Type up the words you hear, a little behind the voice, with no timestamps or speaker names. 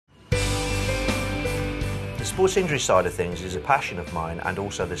sports injury side of things is a passion of mine and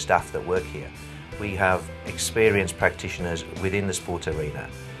also the staff that work here. We have experienced practitioners within the sport arena.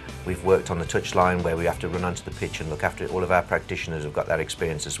 We've worked on the touchline where we have to run onto the pitch and look after it. All of our practitioners have got that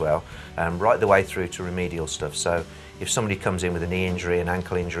experience as well, right the way through to remedial stuff. So if somebody comes in with a knee injury, an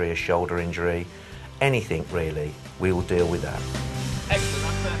ankle injury, a shoulder injury, anything really, we will deal with that. Excellent,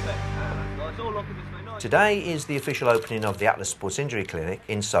 that's perfect. It's all looking this way. Nice. Today is the official opening of the Atlas Sports Injury Clinic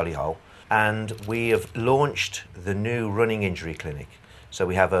in Solihull, and we have launched the new running injury clinic. So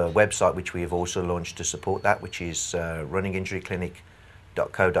we have a website which we have also launched to support that, which is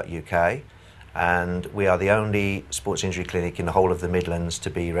runninginjuryclinic.co.uk, and we are the only sports injury clinic in the whole of the Midlands to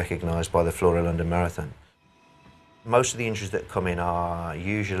be recognised by the Flora London Marathon. Most of the injuries that come in are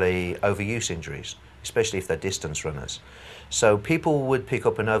usually overuse injuries, especially if they're distance runners. So people would pick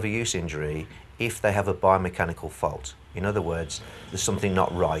up an overuse injury if they have a biomechanical fault. In other words, there's something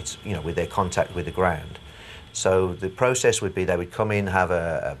not right, with their contact with the ground. So the process would be they would come in, have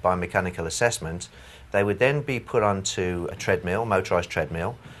a biomechanical assessment. They would then be put onto a treadmill, motorised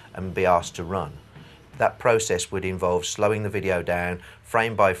treadmill, and be asked to run. That process would involve slowing the video down,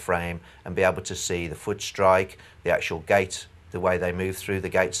 frame by frame, and be able to see the foot strike, the actual gait, the way they move through the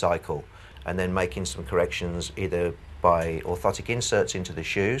gait cycle, and then making some corrections either by orthotic inserts into the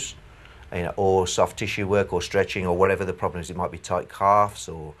shoes, or soft tissue work or stretching or whatever the problem is. It might be tight calves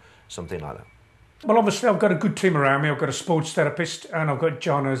or something like that. Well, obviously I've got a good team around me. I've got a sports therapist and I've got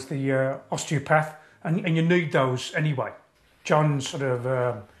John as the osteopath, and you need those anyway. John's sort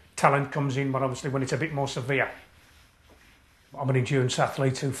of talent comes in, but obviously when it's a bit more severe. I'm an endurance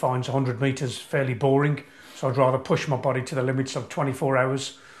athlete who finds 100 metres fairly boring, so I'd rather push my body to the limits of 24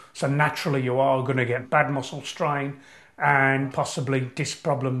 hours. So naturally you are going to get bad muscle strain and possibly disc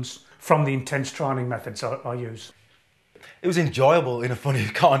problems from the intense training methods I use. It was enjoyable in a funny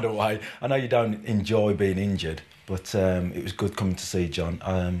kind of way. I know you don't enjoy being injured, but it was good coming to see John.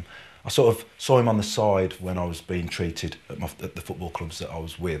 I sort of saw him on the side when I was being treated at the football clubs that I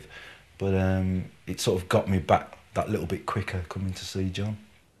was with, but it sort of got me back that little bit quicker coming to see John.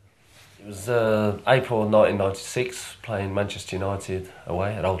 It was April 1996, playing Manchester United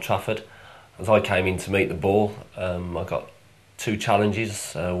away at Old Trafford. As I came in to meet the ball, I got two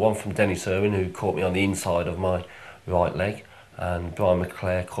challenges, one from Dennis Irwin, who caught me on the inside of my right leg, and Brian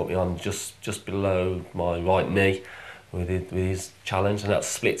McClare caught me on just below my right knee with his challenge, and that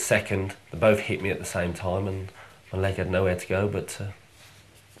split second, they both hit me at the same time and my leg had nowhere to go but to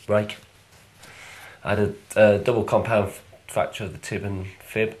break. I had a double compound fracture of the tib and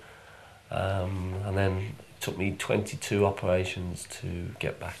fib, and then it took me 22 operations to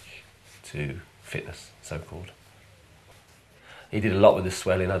get back to fitness, so-called. He did a lot with the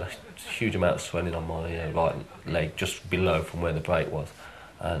swelling. I had a huge amount of swelling on my right leg, just below from where the break was,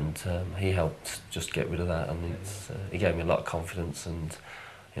 and he helped just get rid of that. And he gave me a lot of confidence and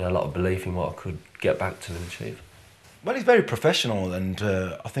a lot of belief in what I could get back to and achieve. Well, he's very professional, and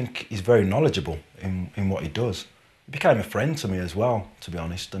I think he's very knowledgeable in what he does. He became a friend to me as well, to be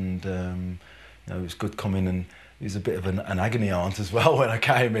honest, and it was good coming, and he was a bit of an agony aunt as well when I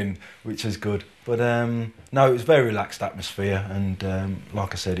came in, which was good. But no, it was a very relaxed atmosphere, and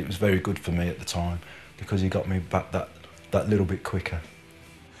like I said, it was very good for me at the time because he got me back that little bit quicker.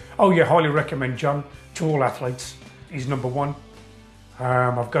 Oh yeah, highly recommend John to all athletes. He's number one.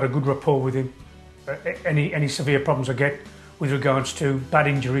 I've got a good rapport with him. Any severe problems I get with regards to bad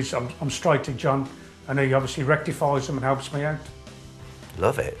injuries, I'm straight to John, and he obviously rectifies them and helps me out.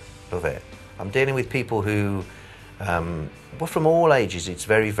 Love it, love it. I'm dealing with people who, well, from all ages. It's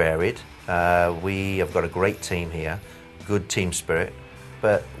very varied. We have got a great team here, good team spirit,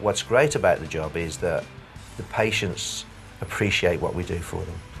 but what's great about the job is that the patients appreciate what we do for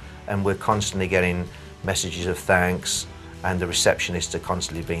them, and we're constantly getting messages of thanks, and the receptionists are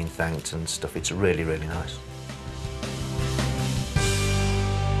constantly being thanked and stuff. It's really, really nice.